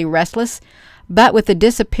clearly restless. But with the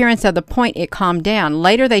disappearance of the point, it calmed down.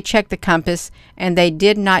 Later, they checked the compass, and they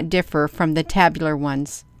did not differ from the tabular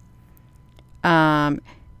ones. The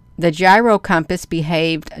gyro compass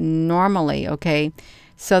behaved normally, okay?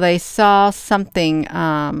 So they saw something,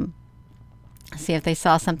 see if they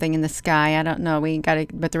saw something in the sky. I don't know.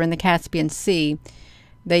 But they're in the Caspian Sea.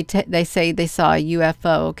 They say they saw a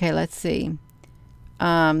UFO. Okay, let's see.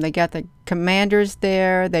 They got the commanders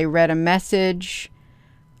there. They read a message.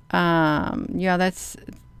 Yeah, that's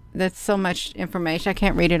so much information. I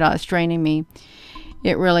can't read it all. It's draining me.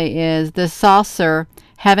 It really is. The saucer,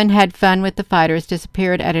 having had fun with the fighters,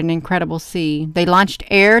 disappeared at an incredible sea. They launched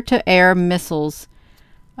air-to-air missiles.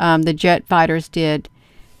 The jet fighters did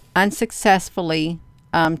unsuccessfully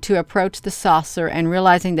to approach the saucer, and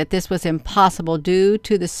realizing that this was impossible due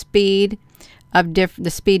to the speed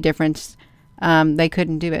difference, they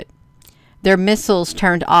couldn't do it. Their missiles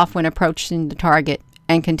turned off when approaching the target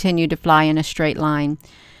and continued to fly in a straight line.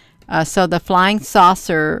 So the flying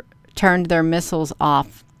saucer turned their missiles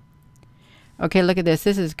off. Okay, look at this.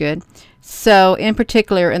 This is good. So, in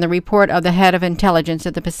particular, in the report of the head of intelligence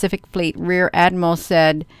of the Pacific Fleet, Rear Admiral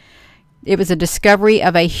said it was a discovery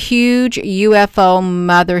of a huge UFO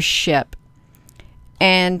mothership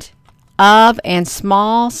and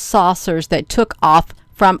small saucers that took off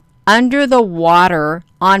from under the water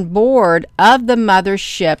on board of the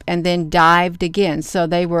mothership and then dived again. So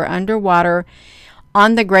they were underwater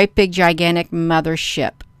on the great big gigantic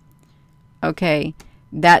mothership. Okay,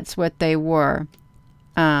 that's what they were.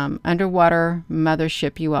 Underwater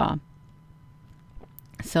mothership, you all.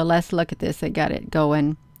 So let's look at this. They got it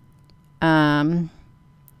going. Oh,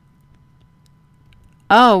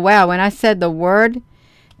 wow. When I said the word,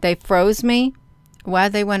 they froze me. Why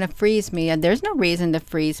they want to freeze me? And there's no reason to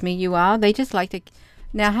freeze me, you all. They just like to...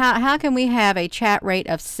 Now, how can we have a chat rate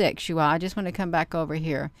of 6, you all? I just want to come back over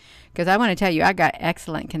here, because I want to tell you, I got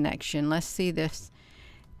excellent connection. Let's see this.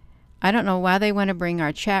 I don't know why they want to bring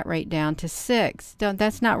our chat rate down to 6.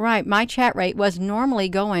 That's not right. My chat rate was normally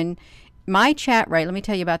going... My chat rate, let me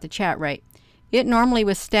tell you about the chat rate. It normally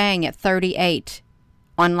was staying at 38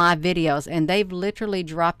 on live videos, and they've literally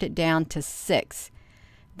dropped it down to 6.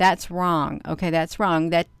 That's wrong. Okay, that's wrong.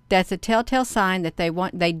 That's a telltale sign that they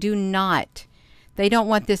don't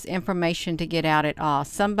want this information to get out at all.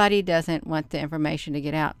 Somebody doesn't want the information to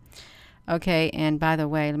get out. Okay, and by the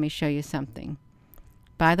way, let me show you something.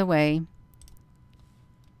 By the way,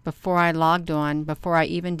 before I logged on, before I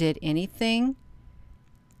even did anything,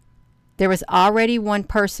 there was already one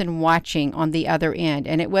person watching on the other end,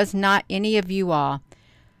 and it was not any of you all.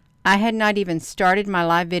 I had not even started my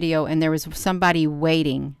live video, and there was somebody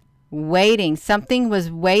waiting. Something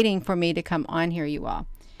was waiting for me to come on here, you all.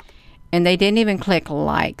 And they didn't even click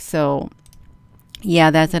like. So,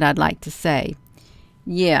 yeah, that's what I'd like to say.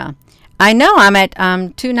 Yeah. I know I'm at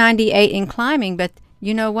 298 and climbing, but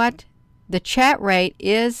you know what? The chat rate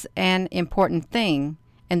is an important thing,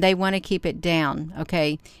 and they want to keep it down,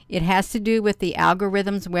 okay? It has to do with the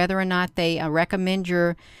algorithms, whether or not they recommend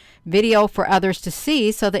your video for others to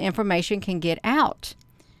see so the information can get out.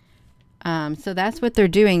 So that's what they're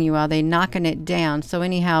doing, you all. They're knocking it down. So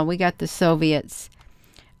anyhow, we got the Soviets.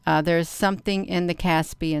 There's something in the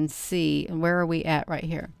Caspian Sea. Where are we at right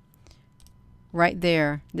here? Right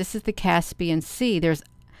there. This is the Caspian Sea.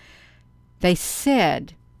 They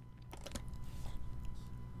said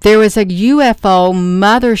there was a UFO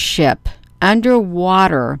mothership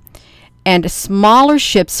underwater, and smaller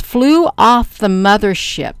ships flew off the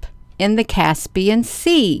mothership in the Caspian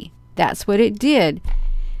Sea. That's what it did.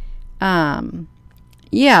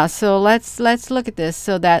 Yeah, so let's look at this.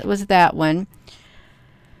 So that was that one.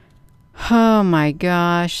 Oh my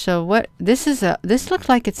gosh. So what this looks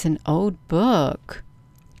like it's an old book.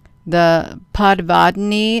 The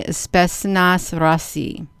Podvodny Spetsnaz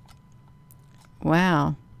Rossi.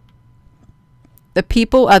 Wow. The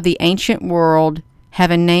people of the ancient world,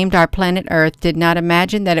 having named our planet Earth, did not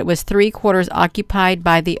imagine that it was 3/4 occupied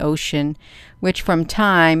by the ocean, which from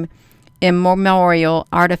time immemorial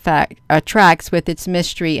attracts with its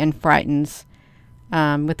mystery and frightens.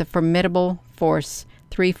 With a formidable force,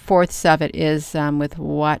 3/4 of it is with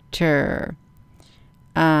water.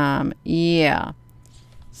 Yeah.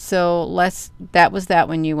 So that was that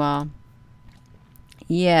one, you all.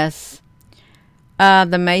 Yes.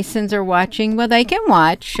 The Masons are watching. Well, they can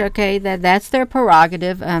watch. Okay, that's their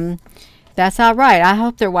prerogative. That's all right. I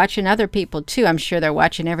hope they're watching other people too. I'm sure they're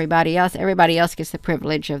watching everybody else. Everybody else gets the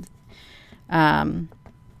privilege of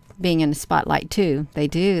being in the spotlight too. They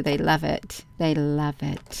do. They love it. They love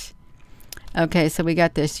it. Okay, so we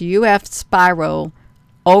got this UF spiral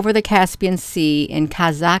over the Caspian Sea in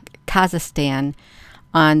Kazakhstan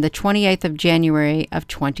on the 28th of January of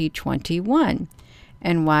 2021.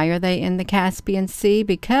 And why are they in the Caspian Sea?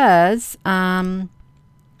 Because, where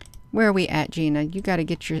are we at, Gina? You got to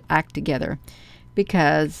get your act together.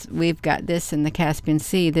 Because we've got this in the Caspian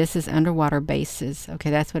Sea. This is underwater bases. Okay,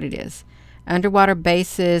 that's what it is. Underwater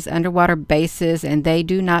bases, and they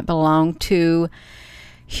do not belong to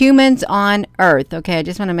humans on Earth. Okay, I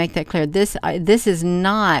just want to make that clear. This is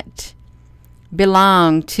not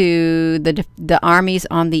belong to the armies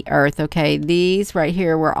on the Earth. Okay, these right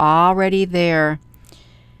here were already there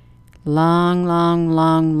long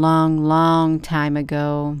time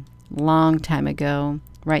ago. Long time ago.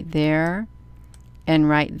 Right there and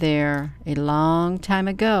right there. A long time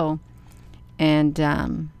ago. And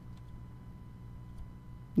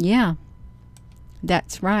yeah,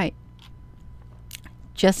 that's right.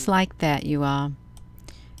 Just like that, you all.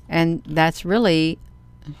 And that's really,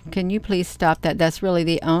 can you please stop that? That's really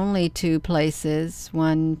the only two places,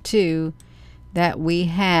 1, 2, that we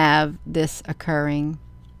have this occurring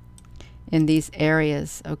in these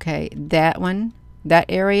areas. Okay, that one, that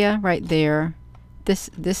area right there,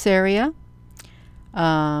 this area,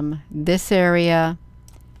 this area,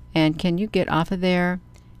 and can you get off of there?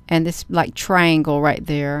 And this like triangle right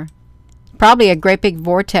there. Probably a great big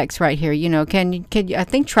vortex right here. You know, can you, I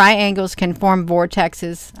think triangles can form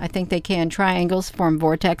vortexes. I think they can. Triangles form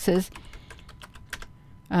vortexes.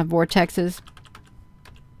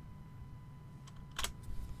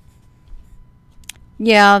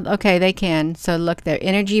 Yeah, okay, they can. So look, they're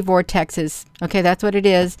energy vortexes. Okay, that's what it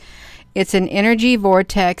is. It's an energy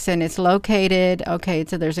vortex, and it's located, okay,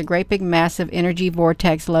 so there's a great big massive energy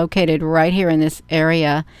vortex located right here in this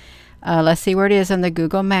area. Let's see where it is on the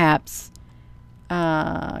Google Maps.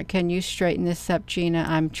 Can you straighten this up, Gina?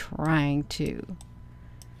 I'm trying to.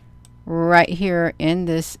 Right here in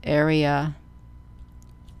this area.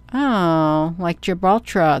 Oh, like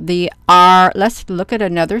Gibraltar. Let's look at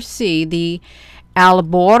another sea. The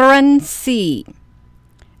Alboran Sea.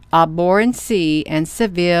 Alboran Sea and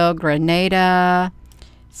Seville, Grenada.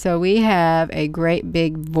 So we have a great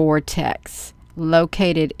big vortex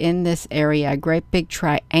located in this area. A great big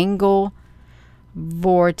triangle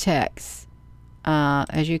vortex.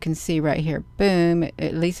 As you can see right here. Boom.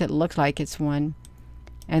 At least it looks like it's one.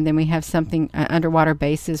 And then we have something, underwater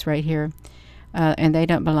bases right here. And they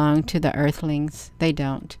don't belong to the Earthlings. They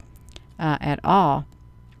don't at all.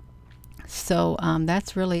 So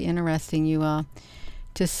that's really interesting, you all,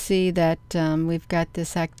 to see that we've got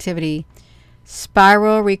this activity.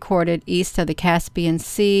 Spiral recorded east of the Caspian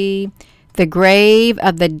Sea. The Grave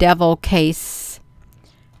of the Devil case.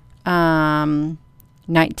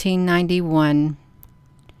 1991.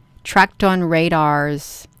 Tracked on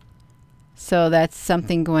radars. So that's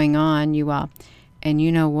something going on, you all. And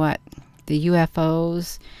you know what? The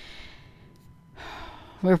UFOs.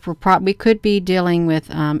 We could be dealing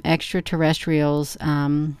with extraterrestrials,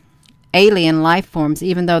 alien life forms,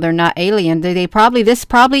 even though they're not alien. This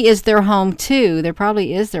probably is their home too. There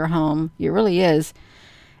probably is their home. It really is.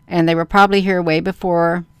 And they were probably here way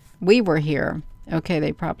before we were here. Okay,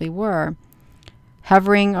 they probably were.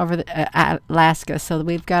 Hovering over the, Alaska. So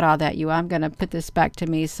we've got all that. I'm going to put this back to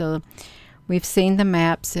me. So we've seen the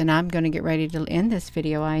maps, and I'm going to get ready to end this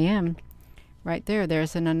video. I am. Right there,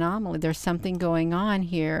 there's an anomaly. There's something going on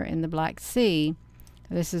here in the Black Sea.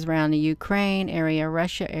 This is around the Ukraine area,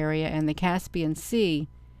 Russia area, and the Caspian Sea.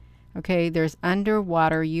 Okay, there's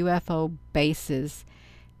underwater UFO bases,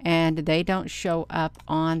 and they don't show up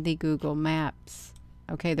on the Google Maps.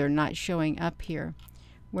 Okay, they're not showing up here.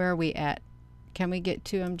 Where are we at? Can we get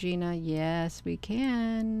to them, Gina? Yes, we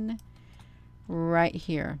can. Right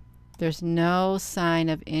here. There's no sign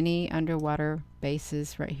of any underwater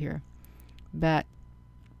bases right here. But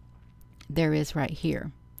there is right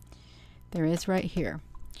here. There is right here.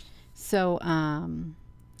 So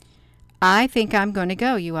I think I'm going to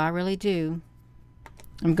go. I really do.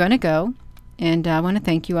 I'm going to go, and I want to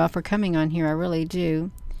thank you all for coming on here. I really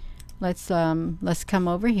do. Let's come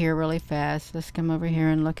over here really fast. Let's come over here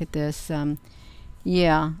and look at this.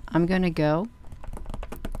 Yeah, I'm going to go.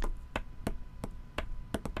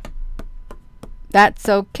 That's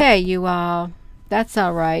okay, you all. That's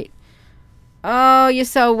all right. Oh, you're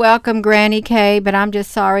so welcome, Granny K, but I'm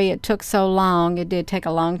just sorry it took so long. It did take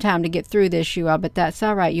a long time to get through this, you all, but that's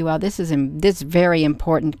all right, you all. This is very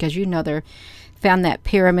important, because you know they found that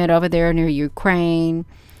pyramid over there near Ukraine,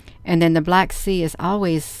 and then the Black Sea is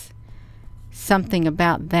always something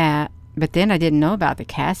about that. But then I didn't know about the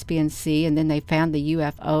Caspian Sea, and then they found the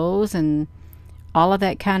UFOs and all of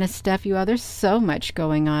that kind of stuff, you all. There's so much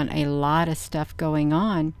going on, a lot of stuff going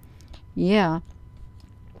on. Yeah.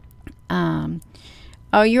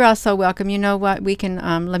 Oh, you're also welcome. You know what? We can,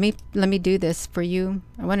 let me do this for you.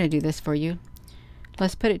 I want to do this for you.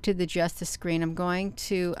 Let's put it to the justice screen. I'm going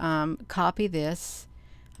to copy this.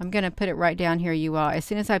 I'm going to put it right down here, you all. As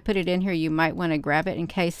soon as I put it in here, you might want to grab it in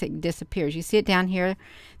case it disappears. You see it down here?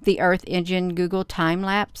 The Earth Engine Google time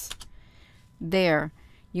lapse. There.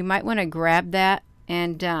 You might want to grab that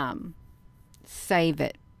and save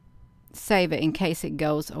it. save it in case it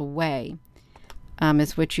goes away,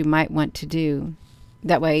 is what you might want to do.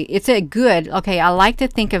 That way, it's a good, okay, I like to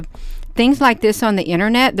think of things like this on the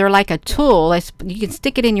internet. They're like a tool. You can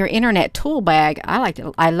stick it in your internet tool bag.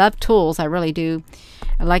 I love tools. I really do.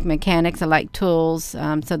 I like mechanics. I like tools.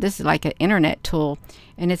 So this is like an internet tool,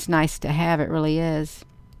 and it's nice to have. It really is.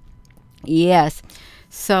 Yes.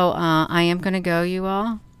 So I am going to go, you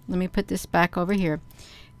all. Let me put this back over here.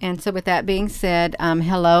 And so with that being said,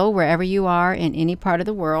 hello, wherever you are in any part of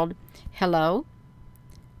the world. Hello.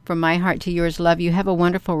 From my heart to yours, love you. Have a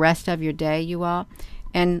wonderful rest of your day, you all.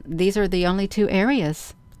 And these are the only two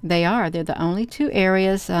areas. They're the only two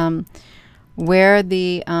areas where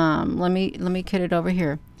the let me cut it over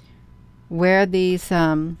here, where these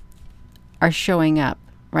are showing up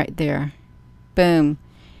right there. Boom.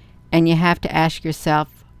 And you have to ask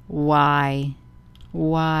yourself, why?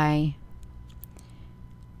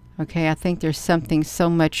 Okay, I think there's something so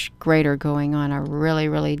much greater going on. I really,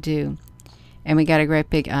 really do. And we got a great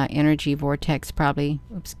big energy vortex probably.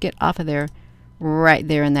 Oops, get off of there. Right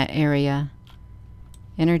there in that area.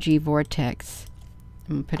 Energy vortex.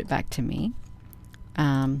 I'm going to put it back to me.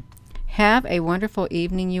 Have a wonderful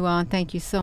evening, you all. And thank you so much.